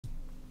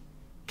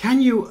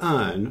Can you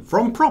earn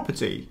from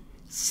property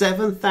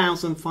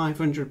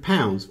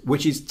 £7,500,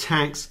 which is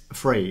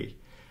tax-free?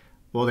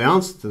 Well, the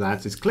answer to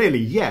that is clearly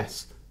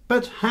yes,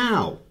 but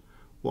how?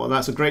 Well,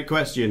 that's a great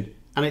question,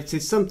 and it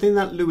is something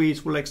that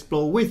Louise will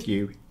explore with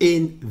you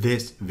in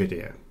this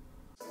video.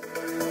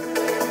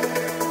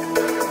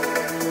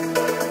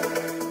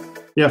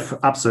 Yeah,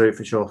 absolutely,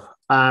 for sure.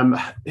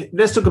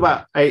 Let's talk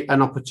about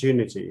an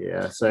opportunity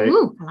here. So,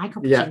 ooh, I like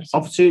opportunities. Yeah,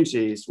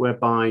 opportunities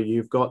whereby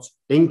you've got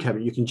income,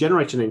 you can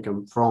generate an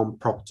income from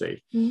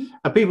property.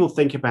 And people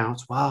think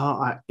about,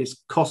 well,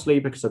 it's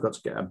costly because I've got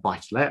to get a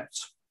buy-to-let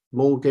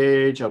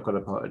mortgage, I've got to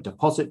put a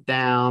deposit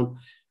down,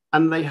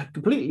 and they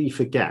completely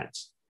forget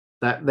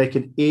that they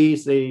could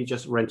easily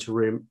just rent a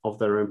room of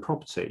their own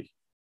property.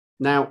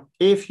 Now,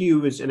 if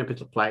you was in a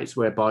bit of place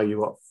whereby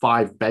you've got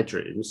 5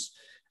 bedrooms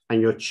and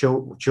your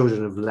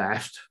children have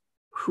left,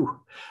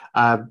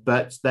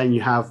 but then you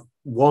have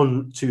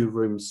 1-2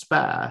 rooms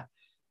spare,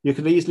 you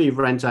could easily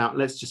rent out,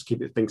 let's just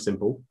keep it things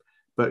simple,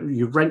 but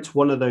you rent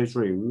one of those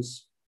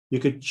rooms, you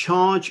could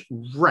charge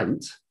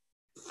rent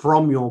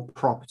from your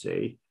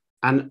property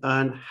and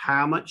earn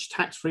how much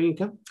tax-free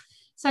income?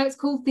 So it's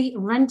called the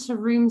Rent a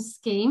Room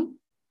Scheme,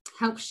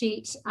 help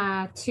sheet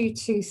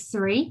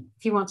 223,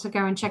 if you want to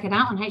go and check it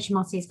out on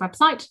HMRC's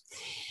website.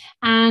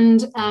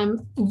 And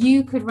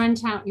you could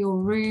rent out your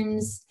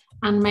rooms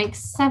and make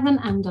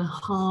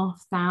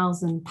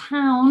 £7,500,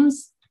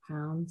 pounds,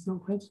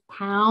 not quid,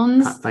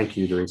 pounds. Thank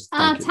you, Louise.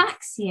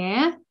 Tax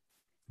year,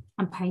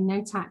 and pay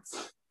no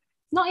tax.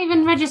 Not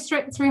even register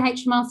it through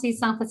HMRC's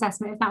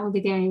self-assessment if that would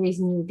be the only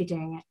reason you would be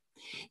doing it.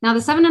 Now, the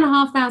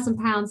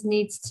 £7,500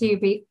 needs to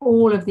be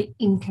all of the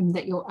income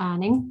that you're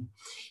earning.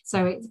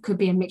 So it could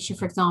be a mixture,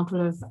 for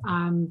example, of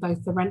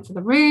both the rent for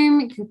the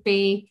room. It could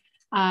be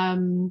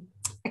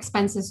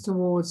expenses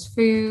towards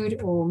food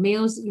or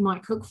meals that you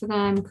might cook for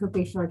them. It could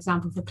be, for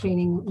example, for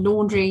cleaning,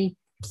 laundry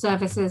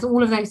services,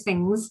 all of those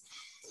things.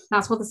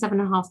 That's what the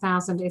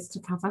 £7,500 is to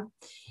cover.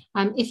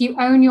 If you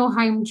own your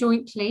home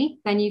jointly,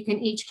 then you can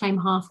each claim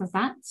half of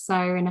that.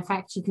 So in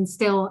effect, you can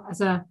still,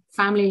 as a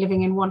family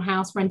living in one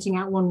house, renting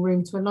out one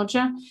room to a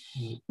lodger,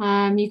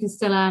 you can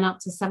still earn up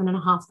to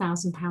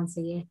 £7,500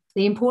 a year.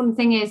 The important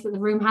thing is that the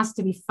room has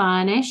to be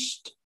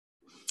furnished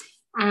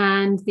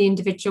and the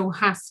individual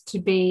has to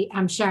be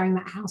sharing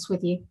that house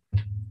with you.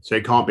 So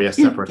it can't be a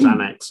separate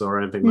annex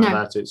or anything like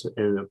that. It's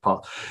in a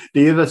part.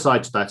 The other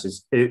side to that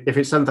is, if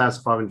it's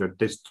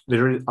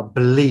 £7,500, I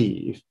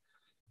believe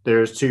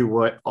there is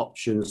 2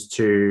 options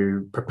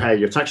to prepare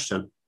your tax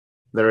return.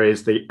 There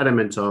is the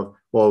element of,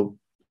 well,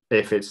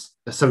 if it's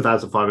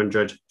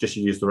 £7,500, just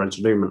use the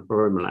rental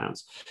room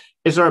allowance.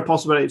 Is there a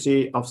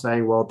possibility of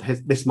saying, well,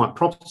 this is my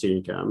property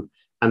income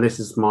and this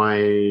is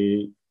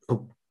my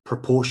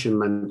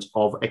proportionment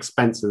of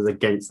expenses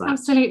against that?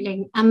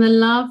 Absolutely. And the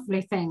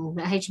lovely thing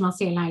that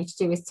HMRC allow you to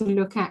do is to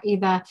look at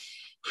either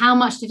how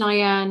much did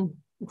I earn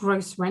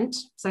gross rent,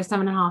 so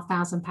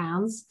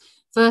 £7,500,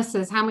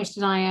 versus how much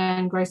did I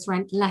earn gross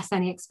rent less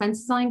any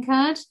expenses I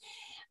incurred.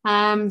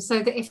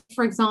 So that if,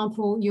 for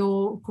example,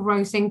 your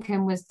gross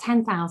income was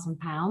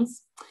 £10,000,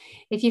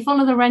 if you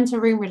follow the rent a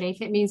room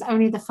relief, it means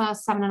only the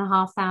first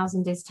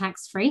 £7,500 is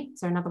tax free.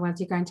 So in other words,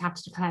 you're going to have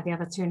to declare the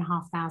other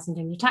 £2,500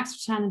 in your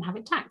tax return and have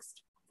it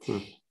taxed.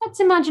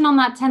 Let's imagine on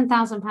that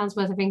 £10,000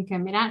 worth of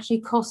income, it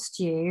actually cost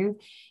you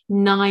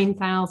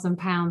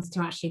 £9,000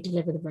 to actually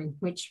deliver the room,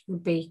 which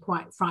would be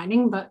quite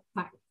frightening, but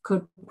that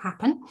could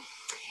happen.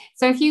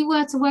 So if you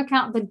were to work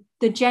out the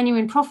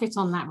genuine profit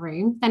on that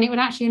room, then it would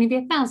actually only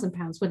be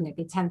 £1,000, wouldn't it?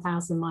 Be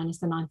 10,000 minus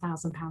the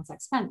 £9,000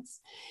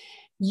 expense.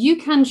 You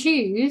can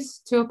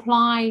choose to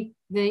apply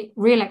the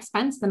real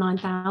expense, the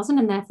 9,000,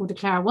 and therefore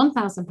declare a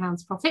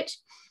 £1,000 profit.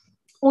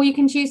 Or you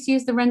can choose to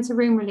use the rent a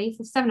room relief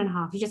of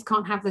 7,500. You just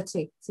can't have the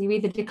two. So you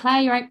either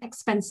declare your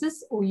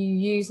expenses or you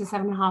use the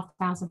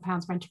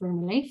 £7,500 rent a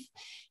room relief.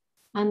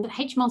 And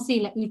HMRC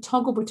let you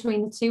toggle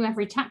between the two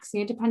every tax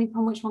year, depending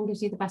upon which one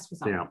gives you the best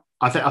result. Yeah,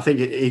 I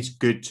think it is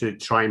good to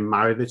try and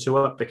marry the two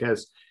up,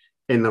 because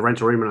in the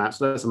rental room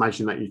allowance, let's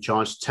imagine that you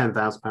charge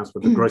 £10,000 worth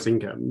of gross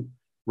income,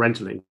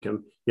 rental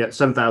income, yet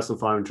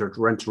 £7,500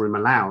 rental room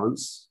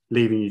allowance,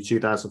 leaving you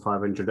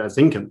 £2,500 as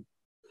income,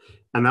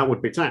 and that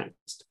would be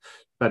taxed.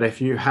 But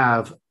if you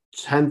have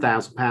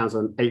 £10,000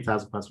 and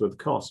 £8,000 worth of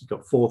costs, you've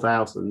got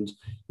 £4,000.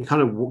 You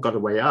kind of got to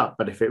weigh up.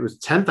 But if it was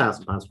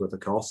 £10,000 worth of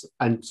costs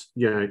and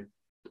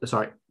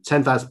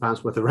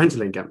 £10,000 worth of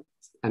rental income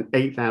and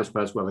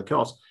 £8,000 worth of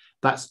costs,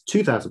 that's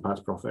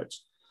 £2,000 profit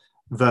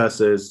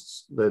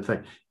versus the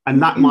thing. And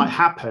that might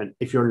happen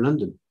if you're in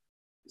London.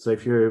 So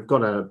if you've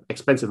got an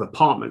expensive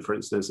apartment, for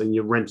instance, and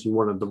you're renting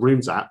one of the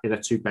rooms out in a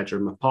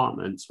 2-bedroom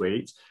apartment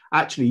suite,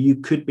 actually you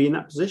could be in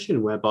that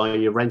position whereby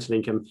your rental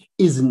income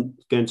isn't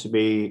going to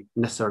be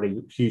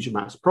necessarily huge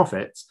amounts of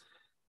profits,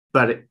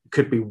 but it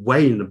could be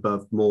way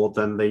above more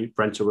than the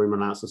rental room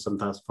allowance of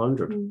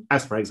 7,500,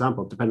 as for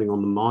example, depending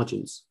on the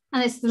margins.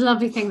 And it's the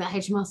lovely thing that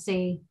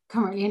HMRC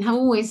currently, and have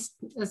always,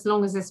 as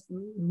long as this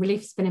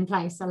relief's been in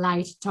place, allow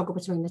you to toggle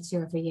between the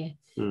two every year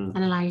and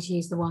allow you to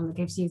use the one that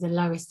gives you the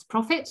lowest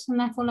profit and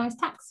therefore lowest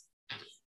tax.